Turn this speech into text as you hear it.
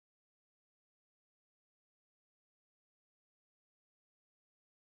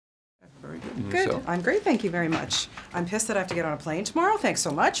Very good. And Good. yourself? I'm great, thank you very much. I'm pissed that I have to get on a plane tomorrow. Thanks so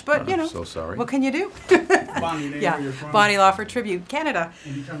much, but you know. I'm so sorry. What can you do? Bonnie, name Yeah, where you're from. Bonnie Laufer, Tribute, Canada.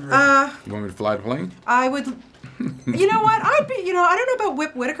 And you come You want me to fly the plane? I would. You know what? I'd be. You know, I don't know about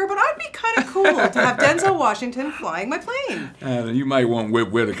Whip Whitaker, but I'd be kind of cool to have Denzel Washington flying my plane. You might want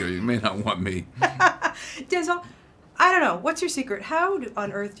Whip Whitaker. You may not want me. Denzel, I don't know. What's your secret? How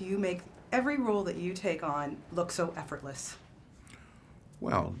on earth do you make every role that you take on look so effortless?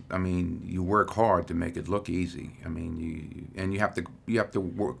 Well, I mean, you work hard to make it look easy. I mean, you have to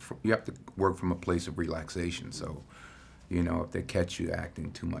work from a place of relaxation. So, you know, if they catch you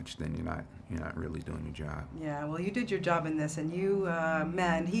acting too much, then you're not really doing your job. Yeah, well, you did your job in this, and you,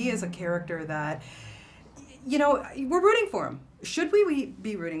 man, he is a character that, you know, we're rooting for him. Should we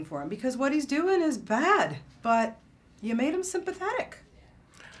be rooting for him? Because what he's doing is bad, but you made him sympathetic.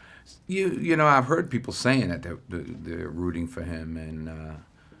 You know, I've heard people saying that they're rooting for him, and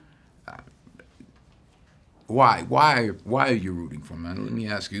why are you rooting for him? Let me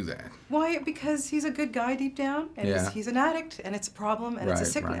ask you that. Why? Because he's a good guy deep down, and Yeah. he's an addict, and it's a problem, and it's a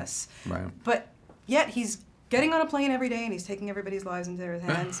sickness. Right. But yet he's getting on a plane every day, and he's taking everybody's lives into his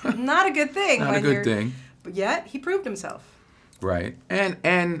hands. Not a good thing. Not a good thing. But yet he proved himself. Right, and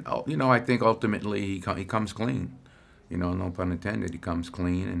you know, I think ultimately he comes clean. You know, no pun intended. He comes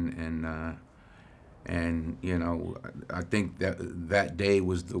clean, and you know, I think that day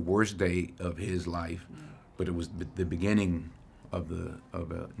was the worst day of his life, but it was the beginning of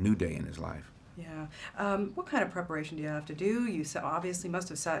a new day in his life. Yeah. What kind of preparation do you have to do? You obviously must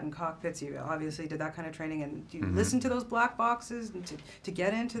have sat in cockpits. You obviously did that kind of training, and do you listen to those black boxes and to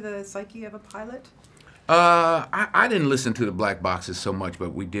get into the psyche of a pilot? I didn't listen to the black boxes so much,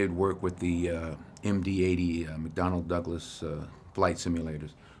 but we did work with the MD-80 McDonnell Douglas flight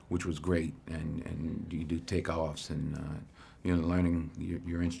simulators, which was great, and you do takeoffs and you know, learning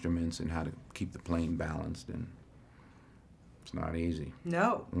your instruments and how to keep the plane balanced, and it's not easy.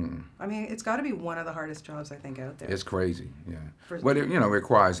 No. I mean, it's got to be one of the hardest jobs I think out there. It's crazy, yeah. But it, you know,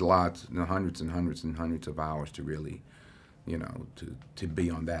 requires lots, you know, hundreds and hundreds and hundreds of hours to really, you know, to be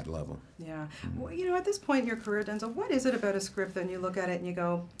on that level. Yeah. Well, you know, at this point in your career, Denzel, what is it about a script that you look at it and you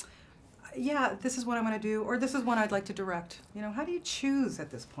go, yeah, this is what I'm going to do, or this is one I'd like to direct? You know, how do you choose at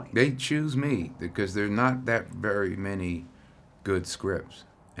this point? They choose me because there are not that very many good scripts.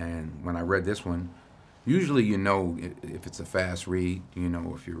 And when I read this one, usually you know if it's a fast read, you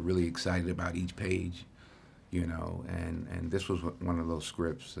know if you're really excited about each page, you know, and this was one of those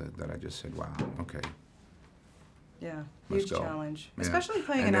scripts that I just said, wow, okay. Yeah, Let's huge go. challenge, Yeah. especially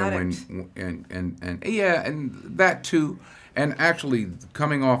playing And an then addict. and yeah, and that too. And actually,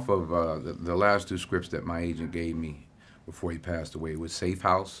 coming off of the last two scripts that my agent gave me before he passed away was Safe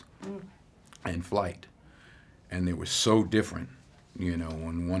House and Flight, and they were so different, you know.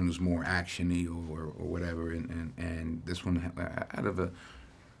 And one was more actiony or whatever, and this one out of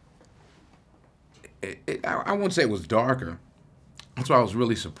I won't say it was darker. That's why I was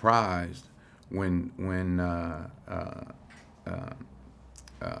really surprised when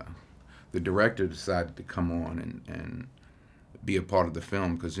the director decided to come on and be a part of the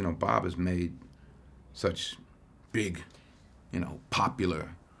film, because you know Bob has made such big, you know,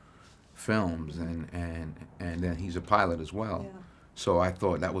 popular films, and then he's a pilot as well. Yeah. So I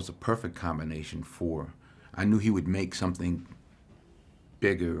thought that was a perfect combination for. I knew he would make something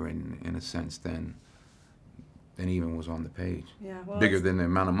bigger in a sense than even was on the page. Yeah, well, bigger than the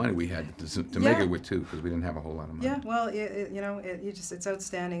amount of money we had to make it with too, because we didn't have a whole lot of money. Yeah, well, you know, it's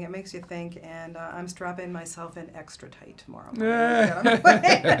outstanding. It makes you think, and I'm strapping myself in extra tight tomorrow morning.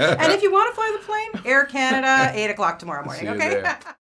 And if you want to fly the plane, Air Canada, 8 o'clock tomorrow morning, See you okay? there.